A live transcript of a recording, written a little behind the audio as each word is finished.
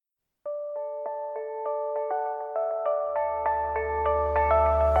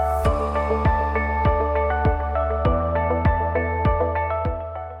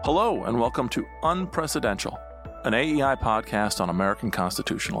Hello, and welcome to Unprecedential, an AEI podcast on American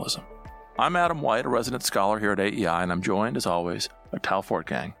constitutionalism. I'm Adam White, a resident scholar here at AEI, and I'm joined, as always, by Tal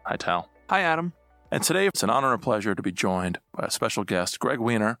Fortgang. Hi, Tal. Hi, Adam. And today, it's an honor and pleasure to be joined by a special guest, Greg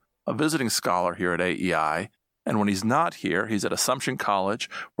Wiener, a visiting scholar here at AEI. And when he's not here, he's at Assumption College,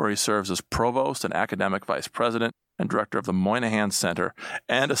 where he serves as provost and academic vice president and director of the Moynihan Center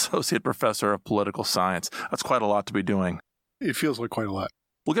and associate professor of political science. That's quite a lot to be doing. It feels like quite a lot.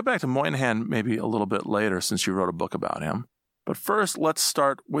 We'll get back to Moynihan maybe a little bit later since you wrote a book about him. But first, let's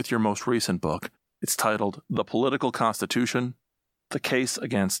start with your most recent book. It's titled The Political Constitution, The Case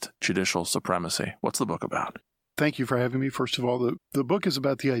Against Judicial Supremacy. What's the book about? Thank you for having me. First of all, the book is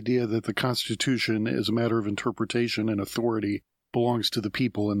about the idea that the Constitution, as a matter of interpretation and authority, belongs to the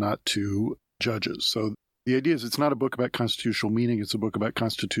people and not to judges. So the idea is it's not a book about constitutional meaning, it's a book about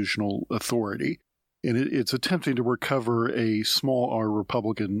constitutional authority. And it's attempting to recover a small R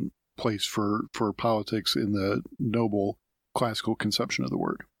Republican place for politics in the noble classical conception of the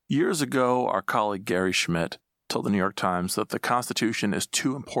word. Years ago, our colleague Gary Schmidt told the New York Times that the Constitution is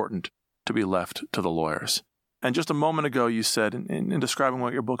too important to be left to the lawyers. And just a moment ago, you said, in describing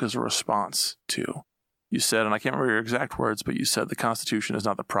what your book is a response to, you said, and I can't remember your exact words, but you said the Constitution is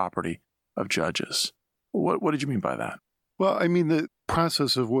not the property of judges. What did you mean by that? Well, I mean, the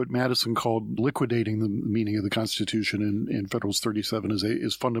process of what Madison called liquidating the meaning of the Constitution in Federalist 37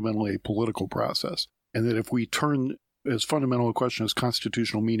 is fundamentally a political process. And that if we turn as fundamental a question as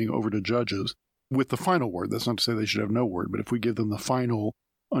constitutional meaning over to judges with the final word, that's not to say they should have no word, but if we give them the final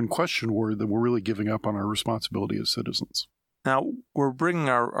unquestioned word, then we're really giving up on our responsibility as citizens. Now, we're bringing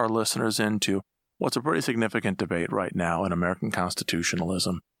our listeners into what's a pretty significant debate right now in American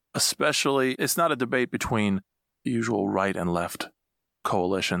constitutionalism. Especially, it's not a debate between the usual right and left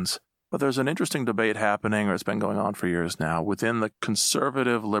coalitions, but there's an interesting debate happening, or it's been going on for years now, within the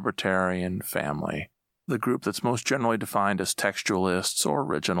conservative libertarian family, the group that's most generally defined as textualists or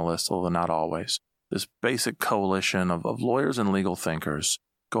originalists, although not always. This basic coalition of lawyers and legal thinkers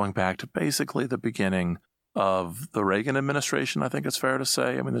going back to basically the beginning of the Reagan administration, I think it's fair to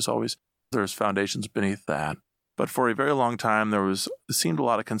say. I mean, there's foundations beneath that. But for a very long time, there seemed a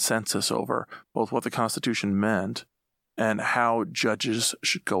lot of consensus over both what the Constitution meant and how judges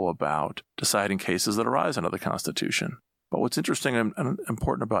should go about deciding cases that arise under the Constitution. But what's interesting and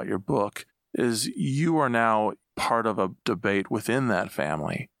important about your book is you are now part of a debate within that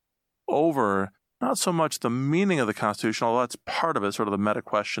family over not so much the meaning of the Constitution, although that's part of it, sort of the meta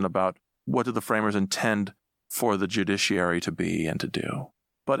question about what did the framers intend for the judiciary to be and to do.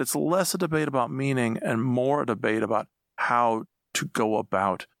 But it's less a debate about meaning and more a debate about how to go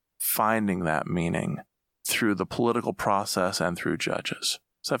about finding that meaning through the political process and through judges.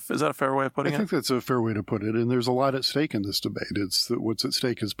 Is that a fair way of putting it? I think that's a fair way to put it. And there's a lot at stake in this debate. What's at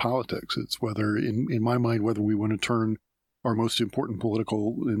stake is politics. It's whether, in my mind, whether we want to turn our most important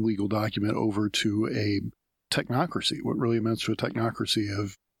political and legal document over to a technocracy, what really amounts to a technocracy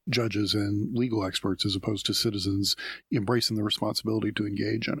of judges and legal experts as opposed to citizens embracing the responsibility to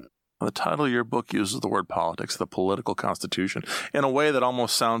engage in it. The title of your book uses the word politics, the political Constitution, in a way that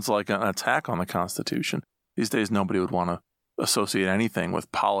almost sounds like an attack on the Constitution. These days, nobody would want to associate anything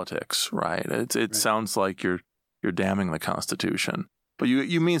with politics, right? It right. Sounds like you're damning the Constitution. But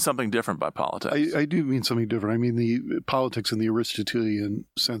you mean something different by politics. I do mean something different. I mean the politics in the Aristotelian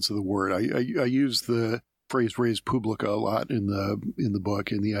sense of the word. I use the phrase res publica a lot in the book,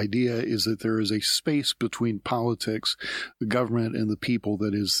 and the idea is that there is a space between politics, the government, and the people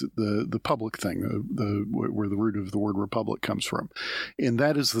that is the public thing, where the root of the word republic comes from, and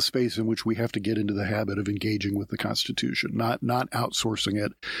that is the space in which we have to get into the habit of engaging with the Constitution, not outsourcing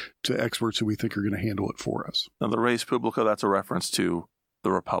it to experts who we think are going to handle it for us. Now, the res publica, that's a reference to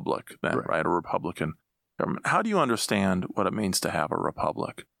the republic, then, right? A republican government. How do you understand what it means to have a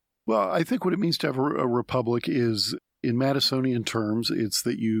republic? Well, I think what it means to have a republic is, in Madisonian terms, it's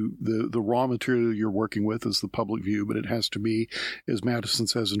that the raw material you're working with is the public view, but it has to be, as Madison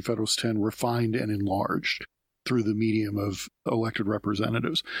says in Federalist 10, refined and enlarged through the medium of elected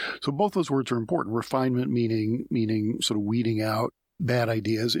representatives. So both those words are important. Refinement meaning sort of weeding out bad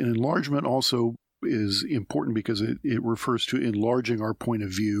ideas, and enlargement also is important because it refers to enlarging our point of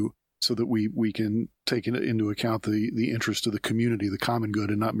view so that we can take into account the interest of the community, the common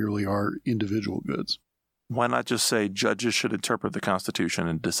good, and not merely our individual goods. Why not just say judges should interpret the Constitution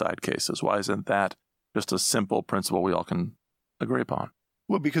and decide cases? Why isn't that just a simple principle we all can agree upon?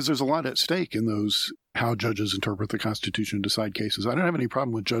 Well, because there's a lot at stake in those, how judges interpret the Constitution and decide cases. I don't have any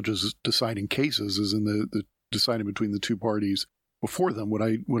problem with judges deciding cases as in the deciding between the two parties before them. What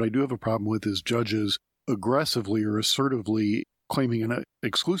I do have a problem with is judges aggressively or assertively claiming an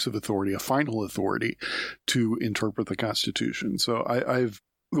exclusive authority, a final authority to interpret the Constitution. So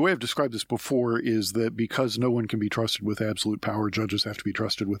the way I've described this before is that because no one can be trusted with absolute power, judges have to be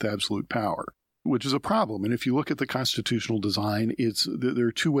trusted with absolute power, which is a problem. And if you look at the constitutional design, there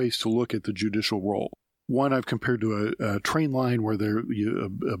are two ways to look at the judicial role. One I've compared to a train line where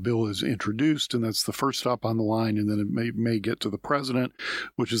a bill is introduced, and that's the first stop on the line, and then it may get to the president,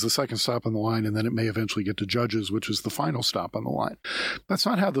 which is the second stop on the line, and then it may eventually get to judges, which is the final stop on the line. That's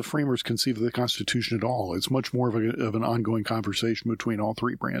not how the framers conceived of the Constitution at all. It's much more of an ongoing conversation between all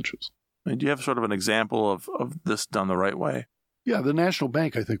three branches. And do you have sort of an example of this done the right way? Yeah, the National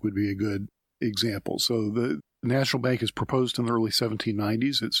Bank, I think, would be a good example. So the National Bank is proposed in the early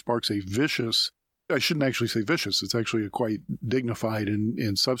 1790s. It sparks a vicious, I shouldn't actually say vicious, it's actually a quite dignified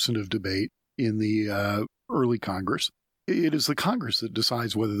and substantive debate in the early Congress. It is the Congress that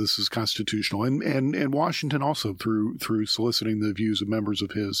decides whether this is constitutional, and Washington also through soliciting the views of members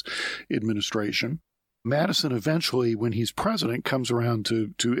of his administration. Madison eventually, when he's president, comes around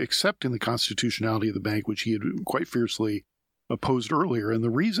to accepting the constitutionality of the bank, which he had quite fiercely opposed earlier. And the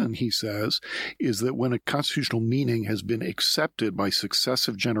reason, he says, is that when a constitutional meaning has been accepted by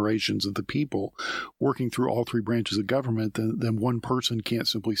successive generations of the people working through all three branches of government, then one person can't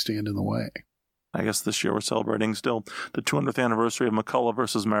simply stand in the way. I guess this year we're celebrating still the 200th anniversary of McCulloch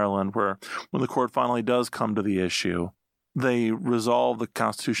versus Maryland, where when the court finally does come to the issue, they resolve the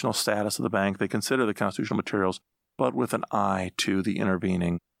constitutional status of the bank. They consider the constitutional materials, but with an eye to the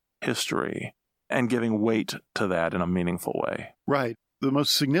intervening history and giving weight to that in a meaningful way. Right. The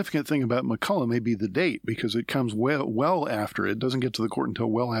most significant thing about McCulloch may be the date, because it comes well after. It doesn't get to the court until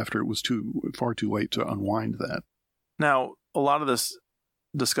well after it was far too late to unwind that. Now, a lot of this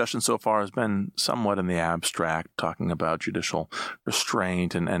discussion so far has been somewhat in the abstract, talking about judicial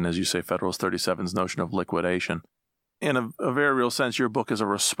restraint and as you say, Federalist 37's notion of liquidation. In a very real sense, your book is a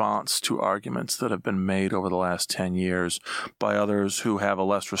response to arguments that have been made over the last 10 years by others who have a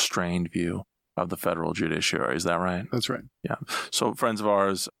less restrained view of the federal judiciary. Is that right? That's right. Yeah. So friends of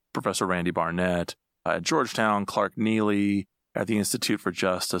ours, Professor Randy Barnett at Georgetown, Clark Neely at the Institute for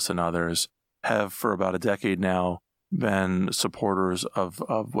Justice, and others have for about a decade now been supporters of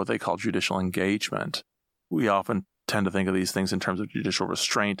what they call judicial engagement. We often tend to think of these things in terms of judicial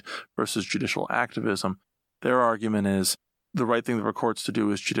restraint versus judicial activism. Their argument is the right thing for courts to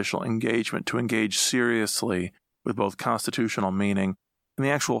do is judicial engagement, to engage seriously with both constitutional meaning and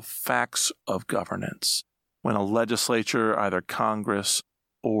the actual facts of governance. When a legislature, either Congress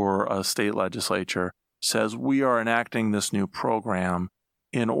or a state legislature, says we are enacting this new program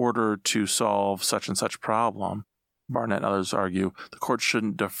in order to solve such and such problem, Barnett and others argue the court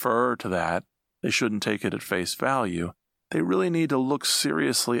shouldn't defer to that. They shouldn't take it at face value. They really need to look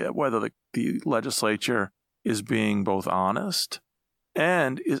seriously at whether the legislature is being both honest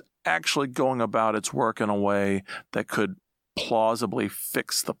and is actually going about its work in a way that could plausibly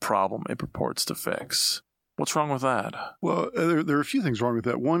fix the problem it purports to fix. What's wrong with that? Well, there are a few things wrong with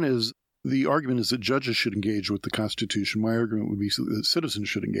that. One is the argument is that judges should engage with the Constitution. My argument would be that citizens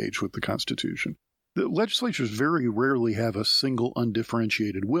should engage with the Constitution. The legislatures very rarely have a single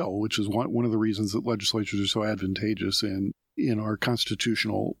undifferentiated will, which is one of the reasons that legislatures are so advantageous in our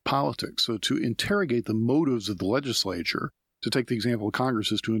constitutional politics. So to interrogate the motives of the legislature, to take the example of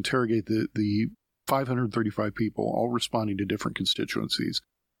Congress, is to interrogate the 535 people all responding to different constituencies.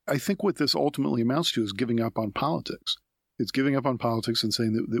 I think what this ultimately amounts to is giving up on politics. It's giving up on politics and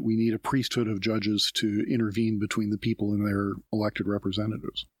saying that we need a priesthood of judges to intervene between the people and their elected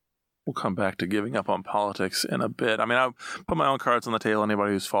representatives. We'll come back to giving up on politics in a bit. I mean, I've put my own cards on the table.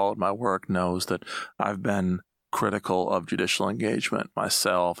 Anybody who's followed my work knows that I've been critical of judicial engagement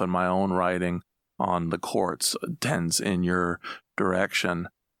myself, and my own writing on the courts tends in your direction.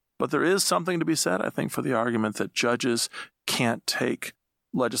 But there is something to be said, I think, for the argument that judges can't take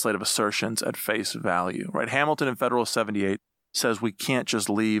legislative assertions at face value, right? Hamilton in Federalist 78 says we can't just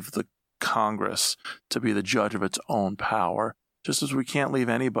leave the Congress to be the judge of its own power, just as we can't leave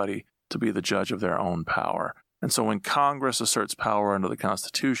anybody to be the judge of their own power. And so when Congress asserts power under the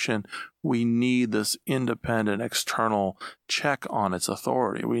Constitution, we need this independent external check on its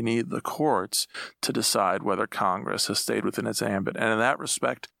authority. We need the courts to decide whether Congress has stayed within its ambit. And in that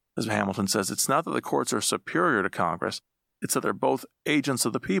respect, as Hamilton says, it's not that the courts are superior to Congress, it's that they're both agents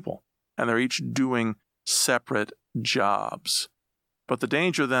of the people, and they're each doing separate jobs. But the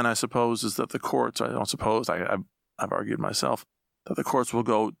danger then, I suppose, is that the courts, I don't suppose, I've argued myself, that the courts will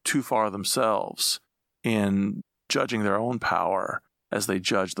go too far themselves in judging their own power as they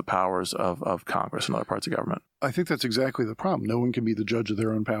judge the powers of Congress and other parts of government. I think that's exactly the problem. No one can be the judge of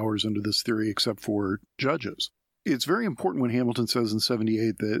their own powers under this theory except for judges. It's very important when Hamilton says in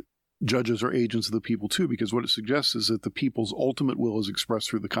 78 that judges are agents of the people too, because what it suggests is that the people's ultimate will is expressed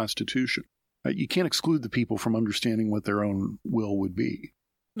through the Constitution. You can't exclude the people from understanding what their own will would be.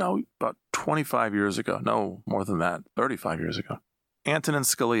 No, about 25 years ago, no more than that, 35 years ago, Antonin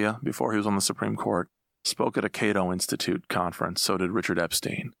Scalia, before he was on the Supreme Court, spoke at a Cato Institute conference. So did Richard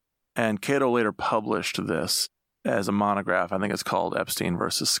Epstein. And Cato later published this as a monograph. I think it's called Epstein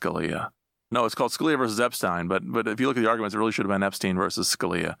versus Scalia. No, it's called Scalia versus Epstein, but if you look at the arguments, it really should have been Epstein versus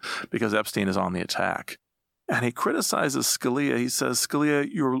Scalia, because Epstein is on the attack. And he criticizes Scalia. He says, Scalia,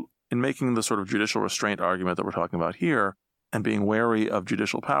 you're in making the sort of judicial restraint argument that we're talking about here and being wary of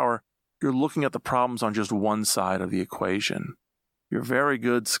judicial power, you're looking at the problems on just one side of the equation. You're very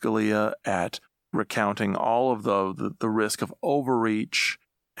good, Scalia, at recounting all of the risk of overreach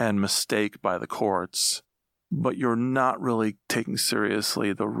and mistake by the courts, but you're not really taking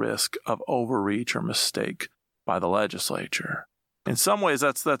seriously the risk of overreach or mistake by the legislature. In some ways,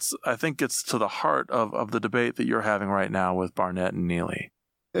 that's I think gets to the heart of the debate that you're having right now with Barnett and Neely.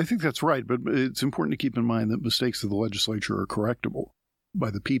 I think that's right, but it's important to keep in mind that mistakes of the legislature are correctable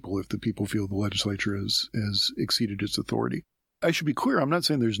by the people if the people feel the legislature has exceeded its authority. I should be clear, I'm not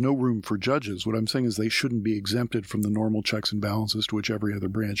saying there's no room for judges. What I'm saying is they shouldn't be exempted from the normal checks and balances to which every other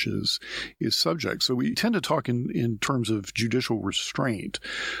branch is subject. So we tend to talk in terms of judicial restraint,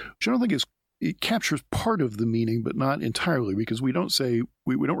 which I don't think it captures part of the meaning, but not entirely, because we don't say,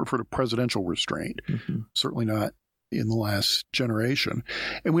 we don't refer to presidential restraint, certainly not in the last generation,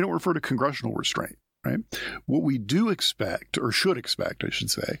 and we don't refer to congressional restraint, right? What we do expect, or should expect, I should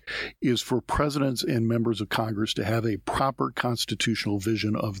say, is for presidents and members of Congress to have a proper constitutional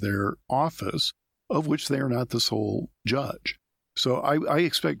vision of their office, of which they are not the sole judge. So I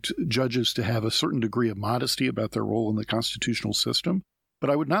expect judges to have a certain degree of modesty about their role in the constitutional system, but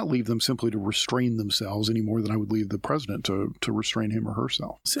I would not leave them simply to restrain themselves any more than I would leave the president to restrain him or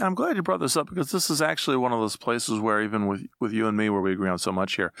herself. See, I'm glad you brought this up, because this is actually one of those places where even with you and me, where we agree on so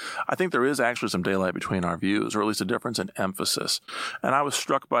much here, I think there is actually some daylight between our views, or at least a difference in emphasis. And I was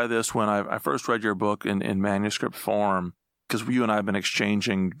struck by this when I first read your book in manuscript form, because you and I have been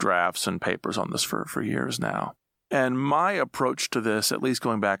exchanging drafts and papers on this for years now. And my approach to this, at least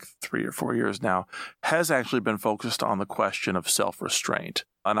going back 3 or 4 years now, has actually been focused on the question of self-restraint.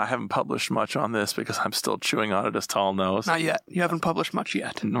 And I haven't published much on this because I'm still chewing on it, as Tal knows. Not yet. You haven't published much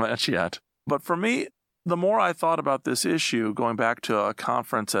yet. Much yet. But for me, the more I thought about this issue, going back to a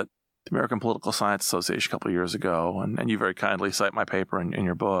conference at the American Political Science Association a couple of years ago, and you very kindly cite my paper in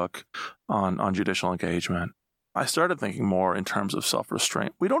your book on judicial engagement, I started thinking more in terms of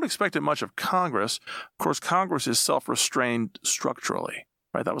self-restraint. We don't expect it much of Congress. Of course, Congress is self-restrained structurally,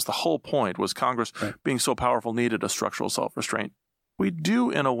 right? That was the whole point, was Congress being so powerful needed a structural self-restraint. We do,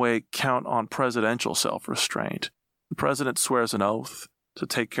 in a way, count on presidential self-restraint. The president swears an oath to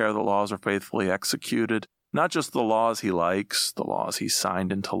take care the laws are faithfully executed, not just the laws he likes, the laws he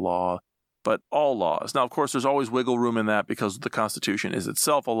signed into law, but all laws. Now, of course, there's always wiggle room in that because the Constitution is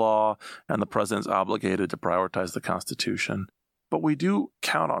itself a law and the president's obligated to prioritize the Constitution. But we do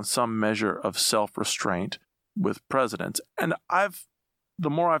count on some measure of self-restraint with presidents. And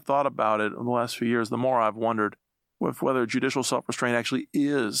the more I've thought about it in the last few years, the more I've wondered whether judicial self-restraint actually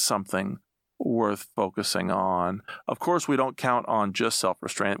is something worth focusing on. Of course, we don't count on just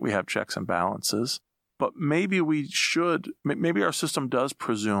self-restraint. We have checks and balances. But maybe we should, maybe our system does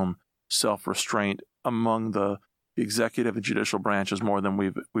presume self-restraint among the executive and judicial branches more than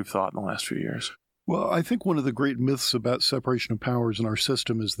we've thought in the last few years. Well, I think one of the great myths about separation of powers in our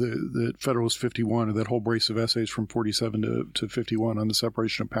system is that Federalist 51, or that whole brace of essays from 47 to 51 on the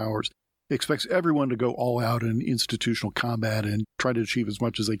separation of powers, expects everyone to go all out in institutional combat and try to achieve as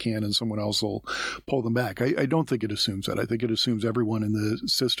much as they can, and someone else will pull them back. I don't think it assumes that. I think it assumes everyone in the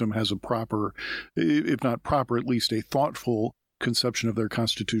system has a proper, if not proper, at least a thoughtful conception of their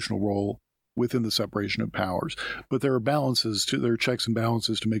constitutional role within the separation of powers. But there are balances there are checks and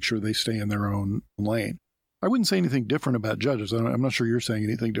balances to make sure they stay in their own lane. I wouldn't say anything different about judges. I'm not sure you're saying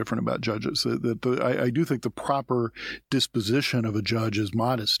anything different about judges. I do think the proper disposition of a judge is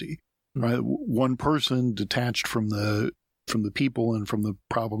modesty, right? One person detached from the people and from the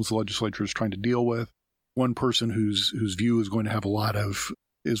problems the legislature is trying to deal with. One person whose view is going to have a lot of,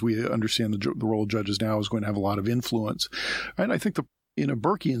 as we understand the role of judges now, is going to have a lot of influence. And I think in a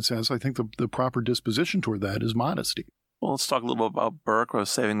Burkean sense, I think the proper disposition toward that is modesty. Well, let's talk a little bit about Burke. I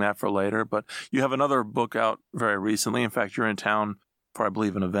was saving that for later, but you have another book out very recently. In fact, you're in town for, I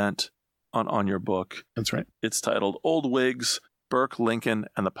believe, an event on your book. That's right. It's titled Old Whigs, Burke, Lincoln,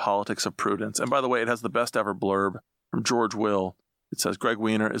 and the Politics of Prudence. And by the way, it has the best ever blurb from George Will. It says, Greg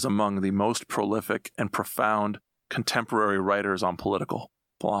Wiener is among the most prolific and profound contemporary writers on political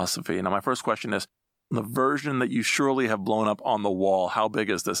philosophy. Now, my first question is, the version that you surely have blown up on the wall, how big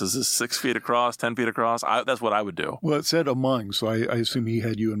is this? Is this 6 feet across, 10 feet across? That's what I would do. Well, it said among, so I assume he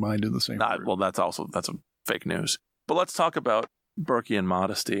had you in mind in the same group. Well, that's a fake news. But let's talk about Burkean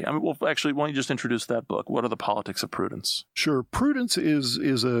modesty. I mean, well, actually, why don't you just introduce that book? What are the politics of prudence? Sure. Prudence is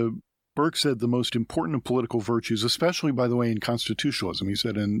Burke said, the most important of political virtues, especially, by the way, in constitutionalism. He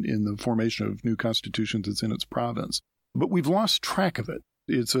said in the formation of new constitutions, it's in its province. But we've lost track of it.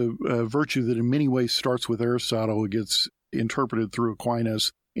 It's a virtue that in many ways starts with Aristotle. It gets interpreted through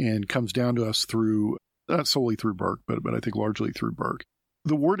Aquinas and comes down to us through, not solely through Burke, but I think largely through Burke.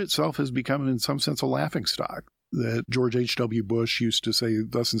 The word itself has become, in some sense, a laughingstock. That George H.W. Bush used to say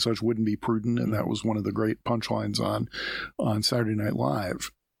thus and such wouldn't be prudent, and that was one of the great punchlines on Saturday Night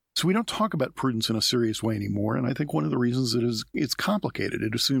Live. So we don't talk about prudence in a serious way anymore, and I think one of the reasons it's complicated.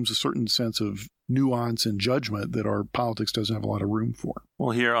 It assumes a certain sense of nuance and judgment that our politics doesn't have a lot of room for.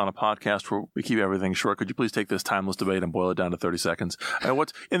 Well, here on a podcast where we keep everything short, could you please take this timeless debate and boil it down to 30 seconds?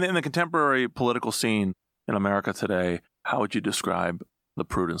 What's in the contemporary political scene in America today, how would you describe the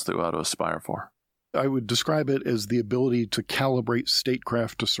prudence that we ought to aspire for? I would describe it as the ability to calibrate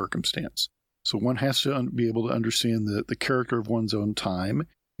statecraft to circumstance. So one has to be able to understand the character of one's own time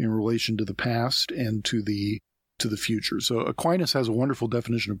in relation to the past and to the future. So Aquinas has a wonderful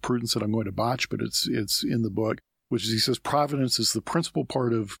definition of prudence that I'm going to botch, but it's in the book, which is, he says, providence is the principal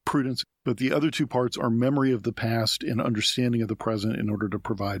part of prudence, but the other two parts are memory of the past and understanding of the present in order to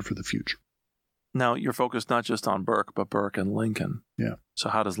provide for the future. Now, you're focused not just on Burke, but Burke and Lincoln. Yeah. So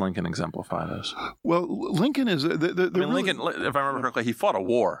how does Lincoln exemplify this? Well, Lincoln is... Lincoln, if I remember correctly, he fought a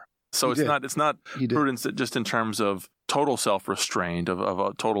war. So it's not prudence just in terms of total self-restraint, of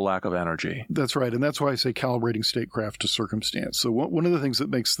a total lack of energy. That's right. And that's why I say calibrating statecraft to circumstance. So one of the things that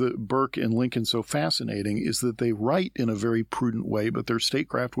makes the Burke and Lincoln so fascinating is that they write in a very prudent way, but their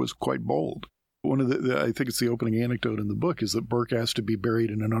statecraft was quite bold. One of I think it's the opening anecdote in the book, is that Burke asked to be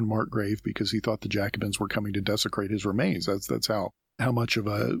buried in an unmarked grave because he thought the Jacobins were coming to desecrate his remains. That's how much of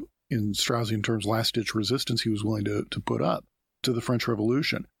a, in Straussian terms, last-ditch resistance he was willing to put up to the French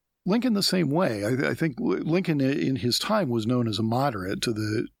Revolution. Lincoln the same way. I think Lincoln in his time was known as a moderate to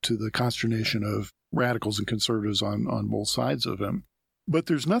the consternation of radicals and conservatives on both sides of him. But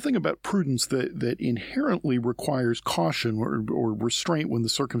there's nothing about prudence that inherently requires caution or restraint when the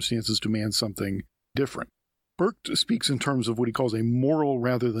circumstances demand something different. Burke speaks in terms of what he calls a moral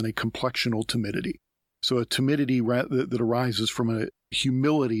rather than a complexional timidity. So a timidity that arises from a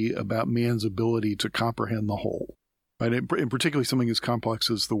humility about man's ability to comprehend the whole, right? And particularly something as complex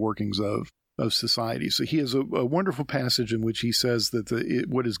as the workings of society. So he has a wonderful passage in which he says that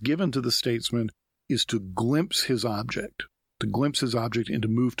what is given to the statesman is to glimpse his object. And to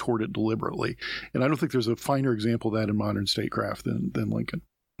move toward it deliberately. And I don't think there's a finer example of that in modern statecraft than Lincoln.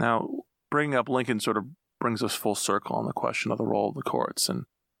 Now, bringing up Lincoln sort of brings us full circle on the question of the role of the courts. And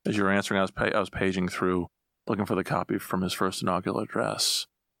as you were answering, I was paging through, looking for the copy from his first inaugural address,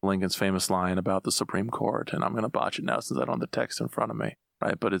 Lincoln's famous line about the Supreme Court. And I'm going to botch it now since I don't have the text in front of me,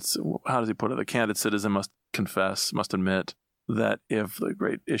 right? But it's, how does he put it? The candid citizen must admit that if the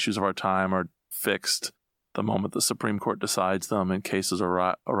great issues of our time are fixed the moment the Supreme Court decides them in cases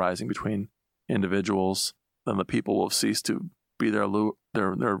arising between individuals, then the people will cease to be their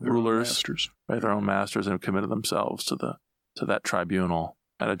rulers, masters. Right, their own masters, and have committed themselves to that tribunal.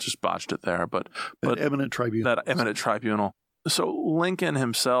 And I just botched it there, but that eminent tribunal. So Lincoln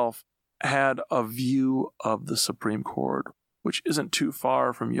himself had a view of the Supreme Court, which isn't too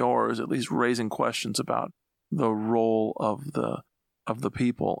far from yours, at least raising questions about the role of the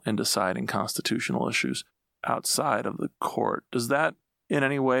people in deciding constitutional issues outside of the court. Does that in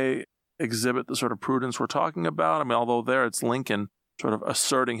any way exhibit the sort of prudence we're talking about? I mean, although there it's Lincoln sort of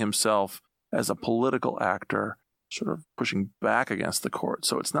asserting himself as a political actor, sort of pushing back against the court.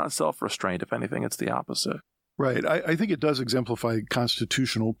 So it's not self-restraint. If anything, it's the opposite. Right. I think it does exemplify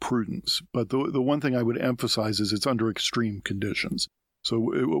constitutional prudence. But the one thing I would emphasize is it's under extreme conditions. So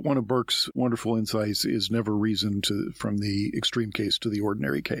one of Burke's wonderful insights is never reason from the extreme case to the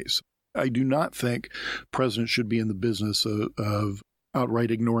ordinary case. I do not think presidents should be in the business of outright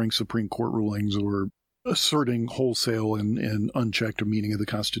ignoring Supreme Court rulings or asserting wholesale and unchecked a meaning of the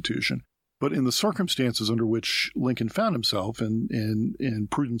Constitution. But in the circumstances under which Lincoln found himself, and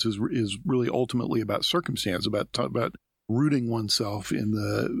prudence is really ultimately about circumstance, about rooting oneself in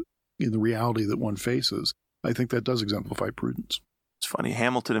the reality that one faces, I think that does exemplify prudence. It's funny,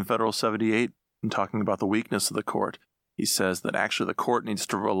 Hamilton in Federal 78, in talking about the weakness of the court, he says that actually the court needs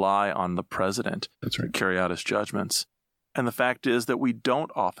to rely on the president to carry out his judgments. And the fact is that we don't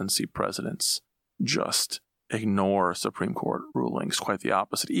often see presidents just ignore Supreme Court rulings. Quite the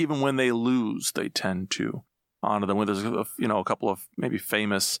opposite. Even when they lose, they tend to honor them. When there's a couple of maybe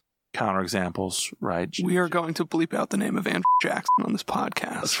famous counterexamples, right? We are going to bleep out the name of Andrew Jackson on this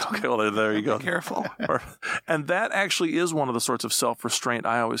podcast. Okay, well, there you go. Be careful. And that actually is one of the sorts of self-restraint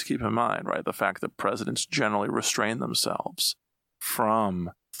I always keep in mind, right? The fact that presidents generally restrain themselves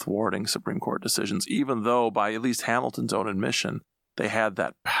from thwarting Supreme Court decisions, even though by at least Hamilton's own admission, they had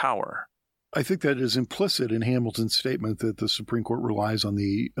that power. I think that is implicit in Hamilton's statement that the Supreme Court relies on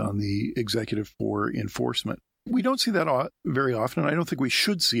the executive for enforcement. We don't see that very often. I don't think we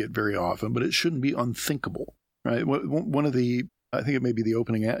should see it very often, but it shouldn't be unthinkable, right? One of the, I think it may be the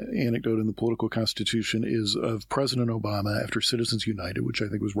opening anecdote in the Political Constitution, is of President Obama after Citizens United, which I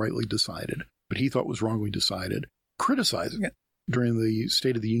think was rightly decided, but he thought was wrongly decided, criticizing it during the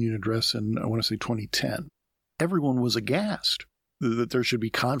State of the Union address in, I want to say, 2010. Everyone was aghast that there should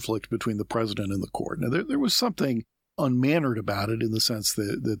be conflict between the president and the court. Now, there was something unmannered about it in the sense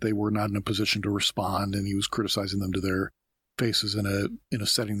that they were not in a position to respond, and he was criticizing them to their faces in a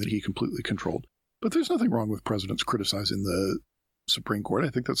setting that he completely controlled. But there's nothing wrong with presidents criticizing the Supreme Court. I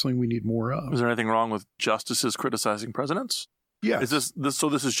think that's something we need more of. Is there anything wrong with justices criticizing presidents? Yes. Is this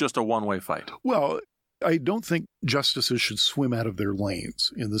is just a one-way fight? Well, I don't think justices should swim out of their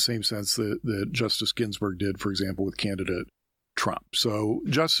lanes in the same sense that Justice Ginsburg did, for example, with candidate Trump. So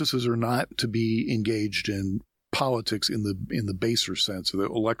justices are not to be engaged in politics in the baser sense of the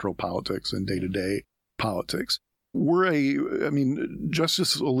electoral politics and day-to-day politics.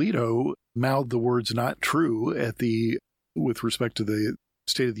 Justice Alito mouthed the words "not true" with respect to the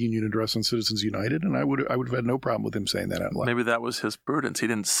State of the Union address on Citizens United, and I would have had no problem with him saying that out loud. Maybe that was his prudence. He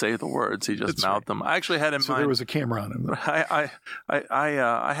didn't say the words; he just mouthed them. I actually had in mind. So there was a camera on him.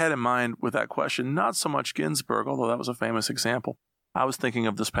 I had in mind with that question not so much Ginsburg, although that was a famous example. I was thinking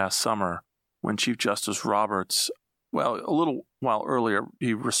of this past summer when Chief Justice Roberts, a little while earlier,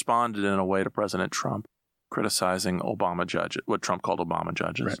 he responded in a way to President Trump, criticizing Obama judges, what Trump called Obama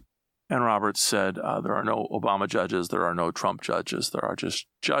judges. Right. And Roberts said, there are no Obama judges, there are no Trump judges, there are just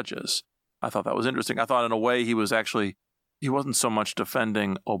judges. I thought that was interesting. I thought in a way he wasn't so much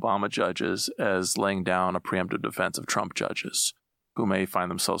defending Obama judges as laying down a preemptive defense of Trump judges, who may find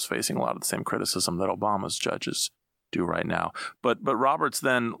themselves facing a lot of the same criticism that Obama's judges do right now. But Roberts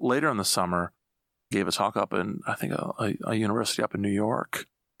then, later in the summer, gave a talk up in, I think, a university up in New York,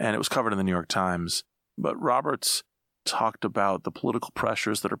 and it was covered in the New York Times. But Roberts talked about the political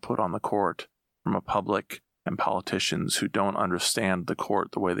pressures that are put on the court from a public and politicians who don't understand the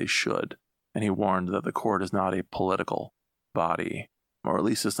court the way they should. And he warned that the court is not a political body, or at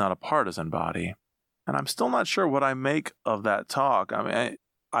least it's not a partisan body. And I'm still not sure what I make of that talk. I mean,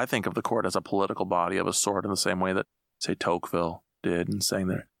 I think of the court as a political body of a sort in the same way that, say, Tocqueville did, in saying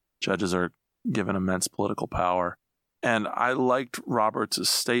that judges are given immense political power. And I liked Roberts'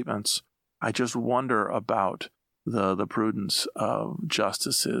 statements. I just wonder about the prudence of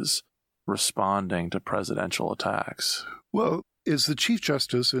justices responding to presidential attacks. Well, as the Chief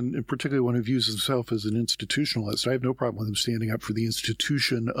Justice, and particularly one who views himself as an institutionalist, I have no problem with him standing up for the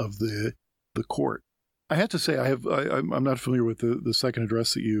institution of the court. I have to say, I'm not familiar with the second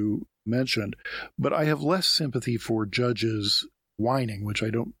address that you mentioned, but I have less sympathy for judges whining, which I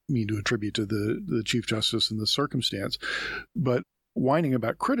don't mean to attribute to the Chief Justice in this circumstance, but whining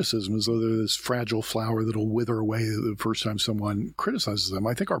about criticism as though they're this fragile flower that'll wither away the first time someone criticizes them.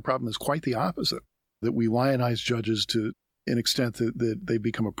 I think our problem is quite the opposite, that we lionize judges to an extent that they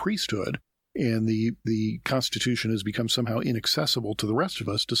become a priesthood, and the Constitution has become somehow inaccessible to the rest of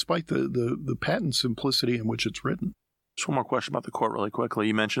us, despite the patent simplicity in which it's written. Just one more question about the court really quickly.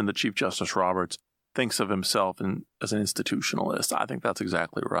 You mentioned that Chief Justice Roberts thinks of himself as an institutionalist. I think that's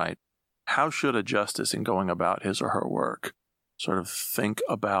exactly right. How should a justice, in going about his or her work, sort of think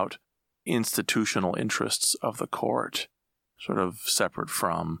about institutional interests of the court, sort of separate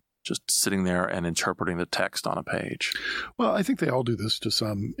from just sitting there and interpreting the text on a page? Well, I think they all do this to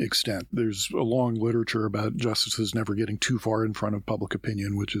some extent. There's a long literature about justices never getting too far in front of public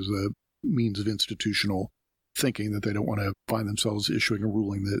opinion, which is a means of institutional thinking, that they don't want to find themselves issuing a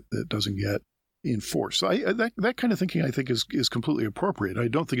ruling that doesn't get enforced. That kind of thinking, I think, is completely appropriate. I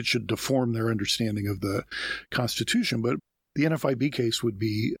don't think it should deform their understanding of the Constitution, but the NFIB case would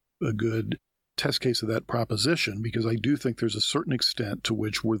be a good test case of that proposition, because I do think there's a certain extent to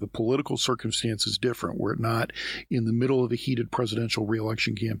which, where the political circumstances different, were it not in the middle of a heated presidential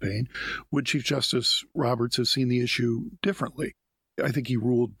reelection campaign, would Chief Justice Roberts have seen the issue differently? I think he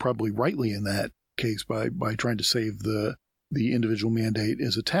ruled probably rightly in that case by trying to save the individual mandate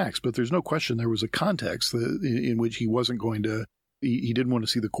as a tax. But there's no question there was a context in which he wasn't going to he didn't want to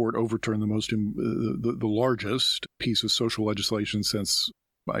see the court overturn the largest piece of social legislation since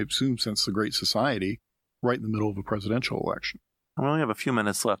the Great Society, right in the middle of a presidential election. We only have a few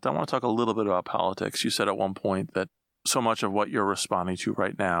minutes left. I want to talk a little bit about politics. You said at one point that so much of what you're responding to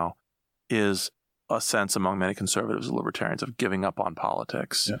right now is a sense among many conservatives and libertarians of giving up on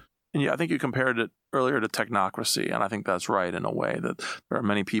politics. Yeah. And I think you compared it earlier to technocracy, and I think that's right in a way, that there are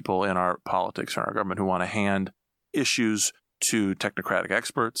many people in our politics and our government who want to hand issues to technocratic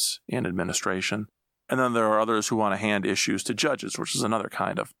experts in administration. And then there are others who want to hand issues to judges, which is another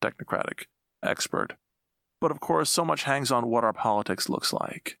kind of technocratic expert. But of course, so much hangs on what our politics looks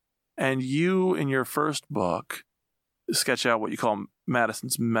like. And you, in your first book, sketch out what you call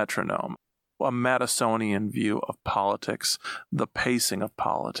Madison's metronome, a Madisonian view of politics, the pacing of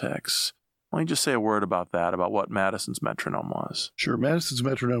politics. Why don't you just say a word about that, about what Madison's metronome was? Sure. Madison's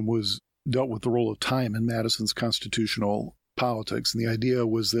metronome dealt with the role of time in Madison's constitutional politics. And the idea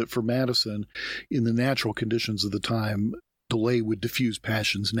was that for Madison, in the natural conditions of the time, delay would diffuse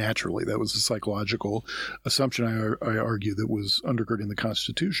passions naturally. That was a psychological assumption, I argue, that was undergirding the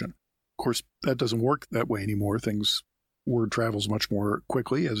Constitution. Of course, that doesn't work that way anymore. Word travels much more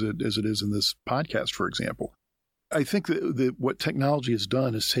quickly, as it is in this podcast, for example. I think that what technology has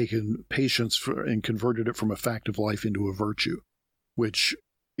done is taken patience and converted it from a fact of life into a virtue, which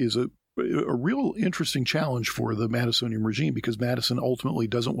is a real interesting challenge for the Madisonian regime, because Madison ultimately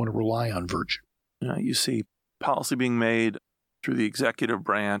doesn't want to rely on virtue. You see policy being made through the executive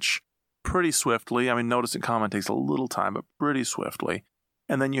branch pretty swiftly. I mean, notice and comment takes a little time, but pretty swiftly.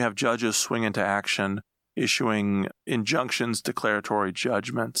 And then you have judges swing into action, issuing injunctions, declaratory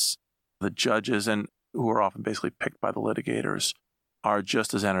judgments. The judges, and who are often basically picked by the litigators, are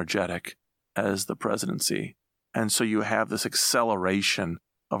just as energetic as the presidency. And so you have this acceleration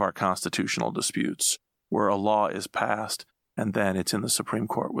of our constitutional disputes, where a law is passed and then it's in the Supreme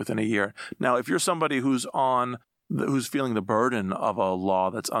Court within a year. Now, if you're somebody who's feeling the burden of a law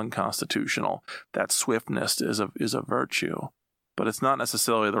that's unconstitutional, that swiftness is a virtue, but it's not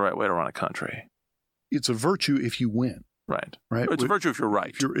necessarily the right way to run a country. It's a virtue if you win. Right. It's It's a virtue if you're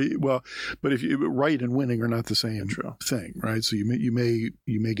right. But if you right and winning are not the same thing, right? So you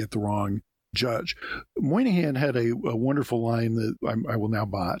may get the wrong judge. Moynihan had a wonderful line that I will now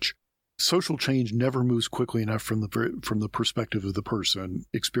botch. Social change never moves quickly enough from the perspective of the person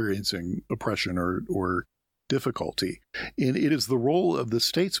experiencing oppression or difficulty. And it is the role of the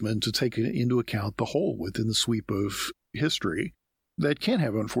statesman to take into account the whole within the sweep of history that can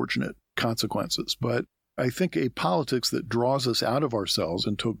have unfortunate consequences. But I think a politics that draws us out of ourselves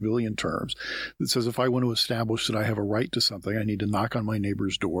in Tocquevillian terms, that says if I want to establish that I have a right to something, I need to knock on my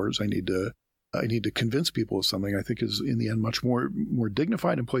neighbor's doors, I need to convince people of something, I think is in the end much more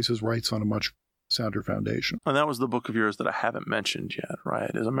dignified and places rights on a much sounder foundation. And that was the book of yours that I haven't mentioned yet,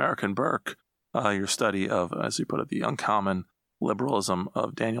 right? Is American Burke, your study of, as you put it, the uncommon liberalism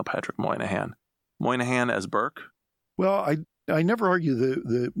of Daniel Patrick Moynihan. Moynihan as Burke? Well, I never argue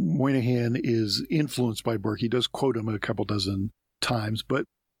that Moynihan is influenced by Burke. He does quote him a couple dozen times, but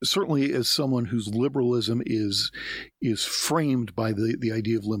certainly as someone whose liberalism is framed by the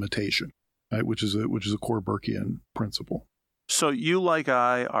idea of limitation, right, which is a core Burkean principle. So you, like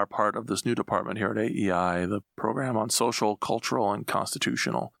I, are part of this new department here at AEI, the program on social, cultural, and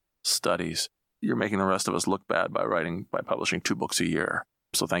constitutional studies. You're making the rest of us look bad by publishing 2 books a year.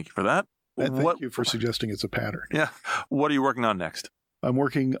 So thank you for that. And thank you for suggesting it's a pattern. Yeah. What are you working on next? I'm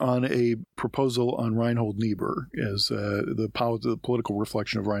working on a proposal on Reinhold Niebuhr as the political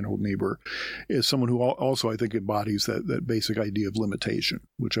reflection of Reinhold Niebuhr, as someone who also, I think, embodies that basic idea of limitation,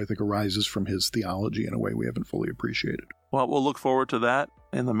 which I think arises from his theology in a way we haven't fully appreciated. Well, we'll look forward to that.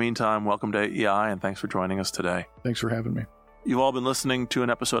 In the meantime, welcome to AEI, and thanks for joining us today. Thanks for having me. You've all been listening to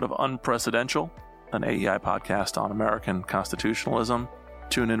an episode of Unprecedential, an AEI podcast on American constitutionalism.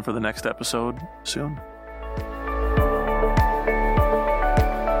 Tune in for the next episode soon.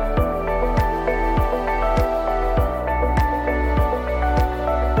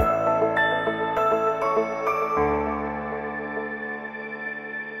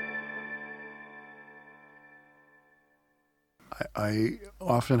 I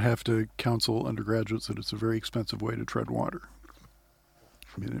often have to counsel undergraduates that it's a very expensive way to tread water.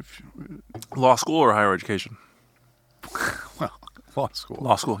 I mean, Law school or higher education? Well, law school.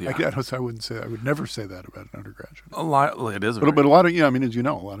 Law school, yeah. I wouldn't say. I would never say that about an undergraduate. It is, but a lot of, as you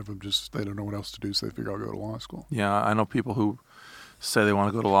know, a lot of them they don't know what else to do, so they figure I'll go to law school. Yeah, I know people who say they want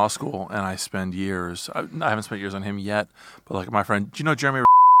to go to law school, and I spend years. I haven't spent years on him yet, but like my friend, do you know Jeremy?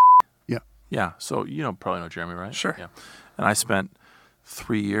 Yeah. Yeah. So probably know Jeremy, right? Sure. Yeah. And I spent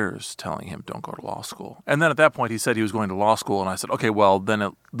 3 years telling him, don't go to law school. And then at that point, he said he was going to law school. And I said, okay, well,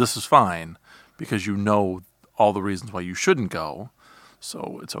 then this is fine because you know all the reasons why you shouldn't go.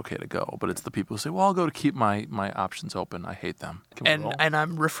 So it's okay to go. But it's the people who say, well, I'll go to keep my options open. I hate them. And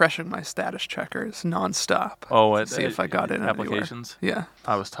I'm refreshing my status checkers nonstop. To see if I got in applications? Anywhere.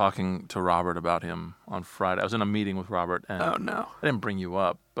 Yeah. I was talking to Robert about him on Friday. I was in a meeting with Robert. And oh, no. I didn't bring you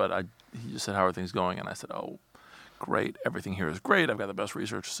up, but he just said, how are things going? And I said, oh, great. Everything here is great. I've got the best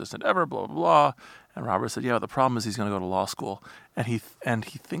research assistant ever, blah, blah, blah. And Robert said, yeah, the problem is he's going to go to law school. And he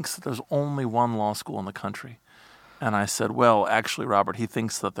thinks that there's only one law school in the country. And I said, well, actually, Robert, he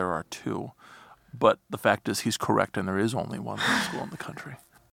thinks that there are two. But the fact is he's correct, and there is only one law school in the country.